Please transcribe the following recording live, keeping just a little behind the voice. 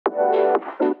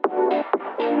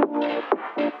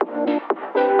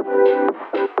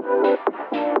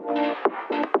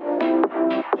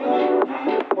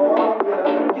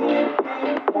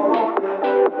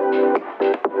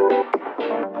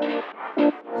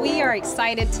We are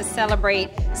excited to celebrate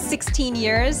 16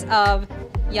 years of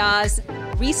YAA's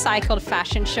Recycled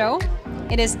Fashion Show.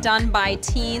 It is done by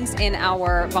teens in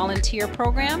our volunteer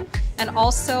program and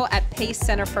also at Pace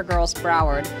Center for Girls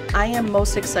Broward. I am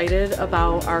most excited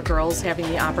about our girls having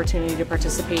the opportunity to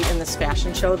participate in this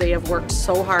fashion show. They have worked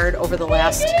so hard over the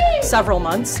last several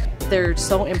months. They're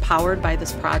so empowered by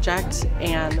this project,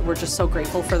 and we're just so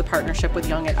grateful for the partnership with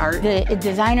Young at Art. The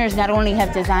designers not only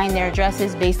have designed their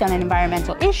dresses based on an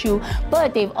environmental issue,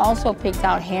 but they've also picked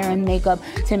out hair and makeup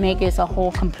to make this a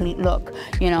whole complete look.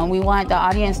 You know, we want the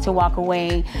audience to walk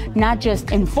away not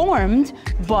just informed,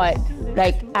 but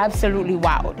like absolutely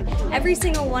wowed. Every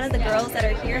single one of the girls that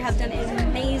are here have done an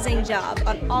amazing job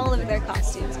on all of their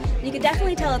costumes. You can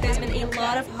definitely tell that there's been a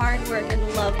lot of hard work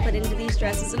and love put into these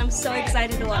dresses, and I'm so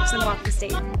excited to watch them walk the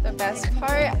stage. The best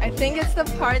part, I think it's the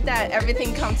part that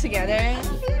everything comes together.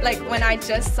 Like when I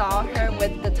just saw her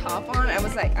with the top on, I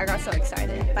was like, I got so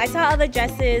excited. I saw all the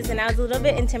dresses and I was a little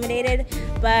bit intimidated,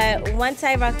 but once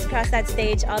I walked across that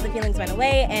stage, all the feelings went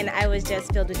away and I was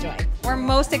just filled with joy. We're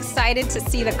most excited to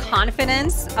see the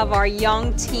confidence of our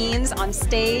young teens on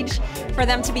stage, for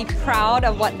them to be proud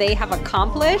of what they have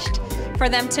accomplished, for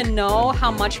them to know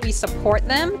how much we support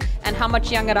them and how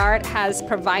much Young at Art has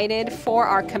provided for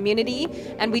our community.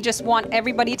 And we just want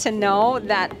everybody to know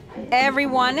that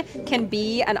everyone can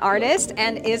be an artist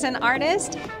and is an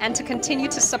artist, and to continue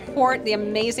to support the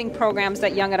amazing programs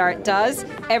that Young at Art does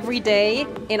every day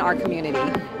in our community.